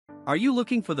Are you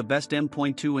looking for the best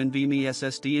M.2 NVMe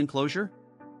SSD enclosure?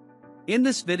 In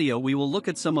this video we will look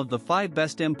at some of the 5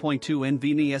 best M.2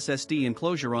 NVMe SSD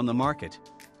enclosure on the market.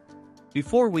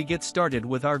 Before we get started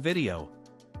with our video,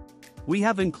 we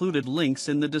have included links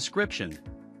in the description.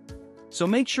 So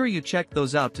make sure you check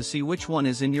those out to see which one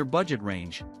is in your budget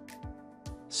range.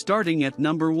 Starting at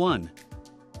number 1.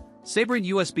 Sabrent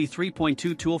USB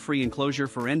 3.2 tool-free enclosure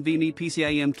for NVMe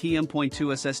PCIe M.2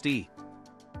 SSD.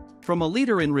 From a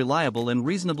leader in reliable and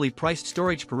reasonably priced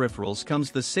storage peripherals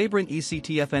comes the Sabrent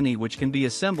ECTFNE, which can be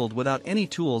assembled without any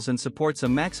tools and supports a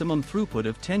maximum throughput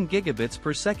of 10 gigabits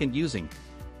per second using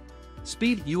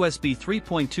speed. USB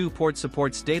 3.2 port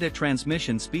supports data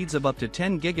transmission speeds of up to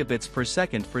 10 gigabits per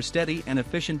second for steady and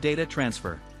efficient data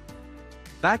transfer.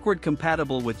 Backward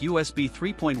compatible with USB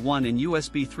 3.1 and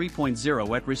USB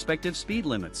 3.0 at respective speed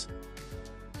limits.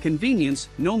 Convenience: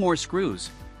 no more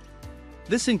screws.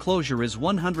 This enclosure is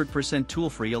 100%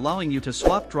 tool-free, allowing you to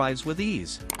swap drives with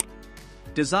ease.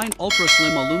 Design: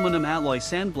 ultra-slim aluminum alloy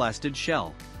sandblasted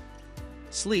shell.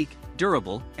 Sleek,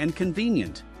 durable, and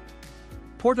convenient.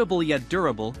 Portable yet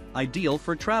durable, ideal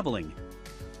for traveling.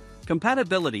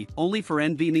 Compatibility: only for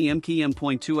NVMe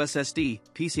M.2 SSD,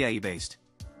 PCIe-based.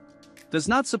 Does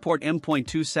not support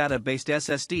M.2 SATA-based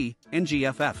SSD,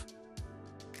 NGFF.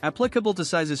 Applicable to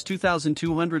sizes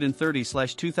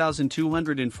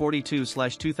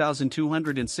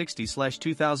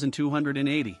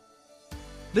 2230/2242/2260/2280.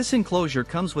 This enclosure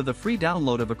comes with a free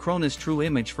download of Acronis True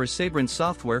Image for Sabrent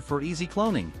software for easy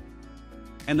cloning.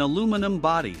 An aluminum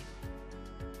body.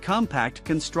 Compact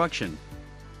construction.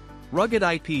 Rugged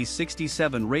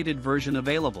IP67 rated version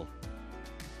available.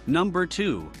 Number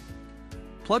 2.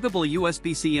 Pluggable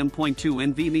USB-C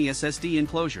M.2 NVMe SSD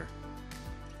Enclosure.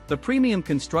 The premium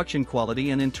construction quality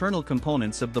and internal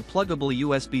components of the pluggable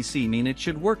USB-C mean it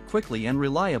should work quickly and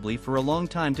reliably for a long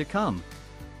time to come.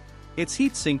 Its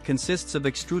heatsink consists of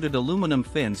extruded aluminum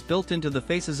fins built into the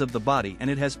faces of the body, and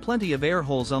it has plenty of air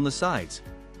holes on the sides.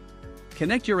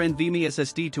 Connect your NVMe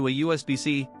SSD to a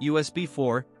USB-C, USB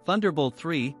 4, Thunderbolt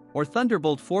 3, or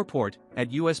Thunderbolt 4 port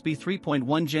at USB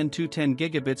 3.1 Gen 2 10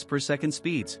 gigabits per second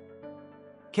speeds.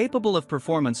 Capable of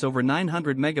performance over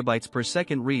 900 megabytes per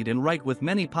second read and write with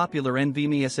many popular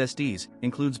NVMe SSDs,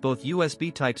 includes both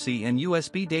USB Type-C and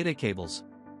USB data cables.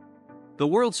 The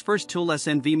world's first toolless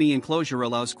NVMe enclosure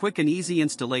allows quick and easy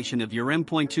installation of your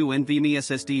M.2 NVMe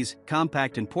SSDs,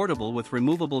 compact and portable with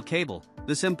removable cable.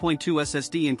 This M.2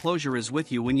 SSD enclosure is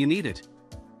with you when you need it.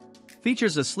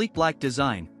 Features a sleek black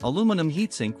design, aluminum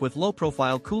heatsink with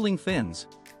low-profile cooling fins.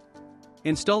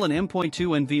 Install an M.2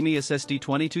 NVMe SSD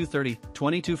 2230,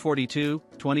 2242,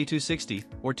 2260,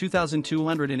 or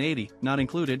 2280, not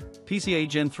included, PCIe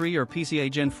Gen 3 or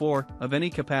PCIe Gen 4, of any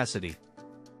capacity.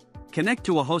 Connect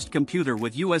to a host computer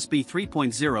with USB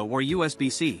 3.0 or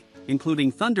USB-C,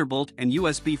 including Thunderbolt and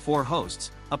USB 4 hosts,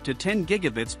 up to 10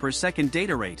 gigabits per second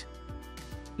data rate.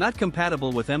 Not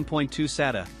compatible with M.2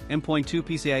 SATA, M.2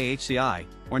 PCIe HCI,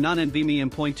 or non-NVMe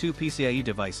M.2 PCIe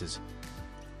devices.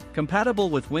 Compatible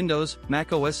with Windows,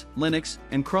 macOS, Linux,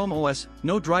 and Chrome OS,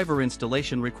 no driver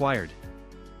installation required.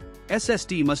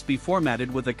 SSD must be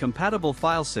formatted with a compatible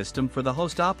file system for the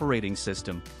host operating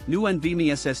system. New NVMe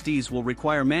SSDs will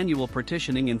require manual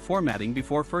partitioning and formatting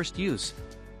before first use.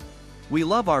 We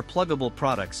love our pluggable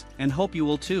products, and hope you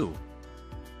will too.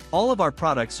 All of our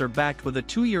products are backed with a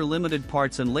 2-year limited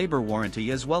parts and labor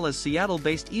warranty, as well as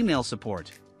Seattle-based email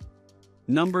support.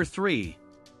 Number 3.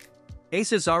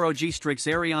 Asus ROG Strix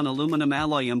Aerion Aluminum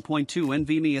Alloy M.2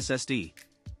 NVMe SSD.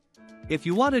 If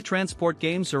you want to transport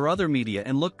games or other media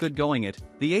and look good going it,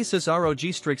 the Asus ROG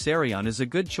Strix Aerion is a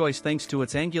good choice thanks to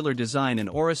its angular design and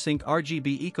AuraSync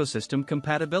RGB ecosystem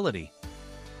compatibility.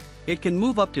 It can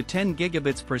move up to 10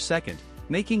 gigabits per second,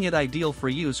 making it ideal for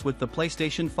use with the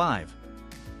PlayStation 5.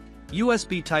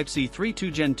 USB Type-C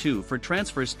 3.2 Gen 2 for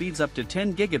transfer speeds up to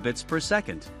 10 gigabits per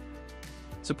second.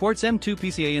 Supports M.2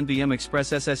 PCIe NVMe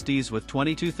SSDs with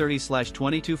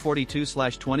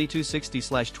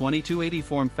 2230/2242/2260/2280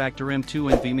 form factor.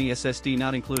 M.2 NVMe SSD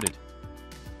not included.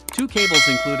 2 cables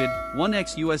included: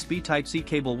 1x USB Type-C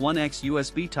cable, 1x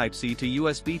USB Type-C to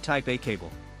USB Type-A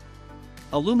cable.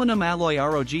 Aluminum alloy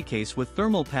ROG case with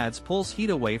thermal pads pulls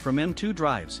heat away from M.2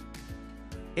 drives.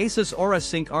 Asus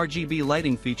AuraSync RGB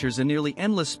lighting features a nearly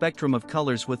endless spectrum of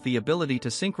colors with the ability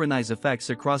to synchronize effects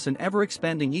across an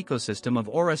ever-expanding ecosystem of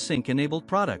AuraSync-enabled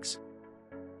products.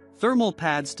 Thermal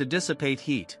pads to dissipate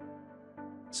heat.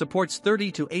 Supports 30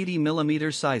 to 80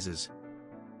 mm sizes.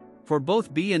 For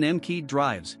both B and M keyed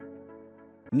drives.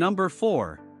 Number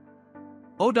 4.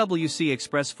 OWC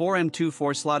Express 4 M.2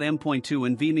 4-slot M.2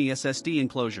 NVMe SSD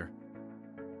Enclosure.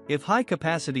 If high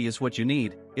capacity is what you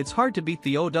need, it's hard to beat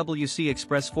the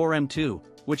Aliexpress 4 M.2,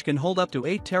 which can hold up to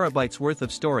 8 TB worth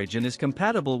of storage and is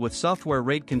compatible with software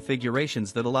RAID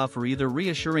configurations that allow for either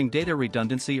reassuring data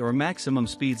redundancy or maximum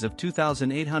speeds of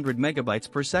 2,800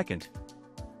 MB per second.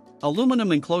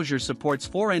 Aluminum enclosure supports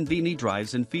 4 NVMe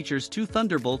drives and features 2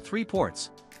 Thunderbolt 3 ports.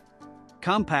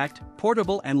 Compact,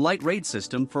 portable and light RAID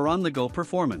system for on-the-go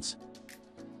performance.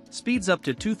 Speeds up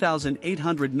to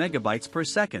 2,800 MB per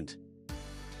second.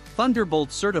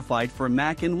 Thunderbolt certified for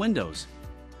Mac and Windows.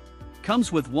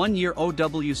 Comes with 1-year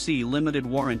OWC limited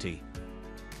warranty.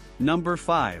 Number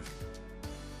 5.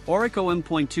 Orico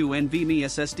M.2 NVMe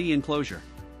SSD Enclosure.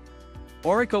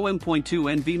 Orico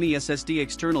M.2 NVMe SSD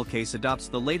external case adopts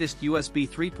the latest USB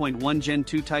 3.1 Gen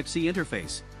 2 Type-C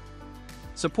interface.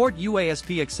 Support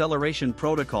UASP acceleration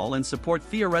protocol and support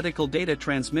theoretical data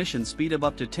transmission speed of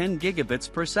up to 10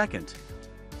 gigabits per second.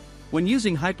 When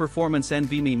using high-performance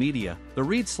NVMe media, the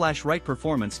read/write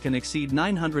performance can exceed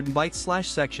 900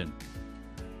 bytes/section.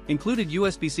 Included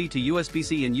USB-C to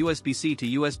USB-C and USB-C to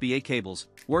USB-A cables,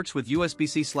 works with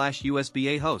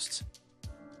USB-C/USB-A hosts.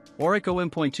 Orico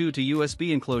M.2 to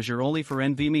USB enclosure only for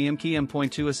NVMe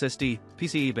M.2 SSD,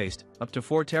 PCIe-based, up to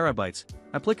 4 TB,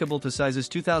 applicable to sizes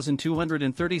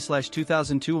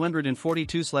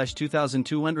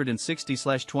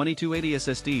 2230/2242/2260/2280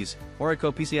 SSDs.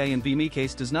 Orico PCIe NVMe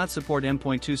case does not support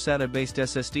M.2 SATA-based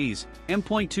SSDs,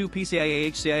 M.2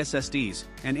 PCIe HCI SSDs,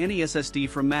 and any SSD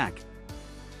from Mac.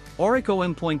 Orico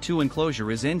M.2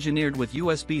 enclosure is engineered with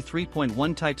USB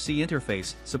 3.1 Type-C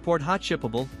interface, support hot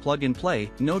shippable, plug-and-play,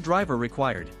 no driver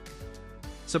required.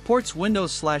 Supports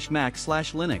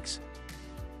Windows/Mac/Linux.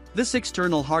 This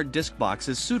external hard disk box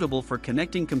is suitable for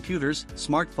connecting computers,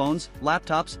 smartphones,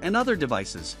 laptops, and other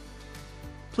devices.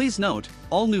 Please note,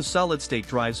 all new solid-state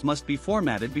drives must be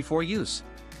formatted before use.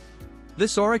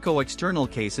 This Orico external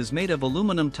case is made of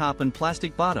aluminum top and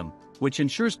plastic bottom, which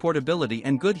ensures portability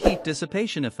and good heat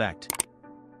dissipation effect.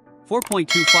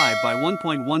 4.25 by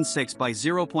 1.16 by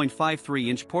 0.53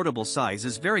 inch portable size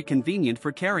is very convenient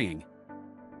for carrying.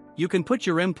 You can put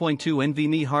your M.2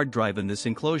 NVMe hard drive in this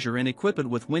enclosure and equip it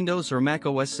with Windows or Mac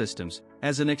OS systems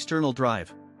as an external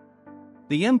drive.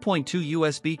 The M.2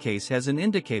 USB case has an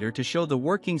indicator to show the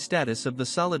working status of the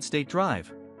solid-state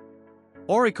drive.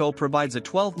 Orico provides a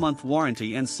 12-month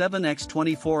warranty and 7x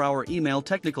 24-hour email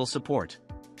technical support.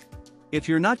 If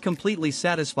you're not completely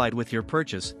satisfied with your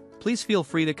purchase, please feel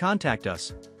free to contact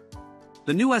us.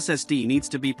 The new SSD needs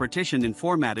to be partitioned and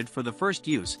formatted for the first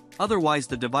use, otherwise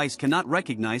the device cannot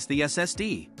recognize the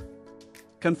SSD.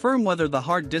 Confirm whether the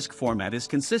hard disk format is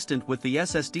consistent with the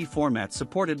SSD format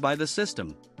supported by the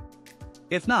system.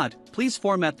 If not, please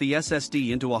format the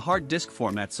SSD into a hard disk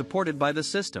format supported by the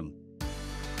system.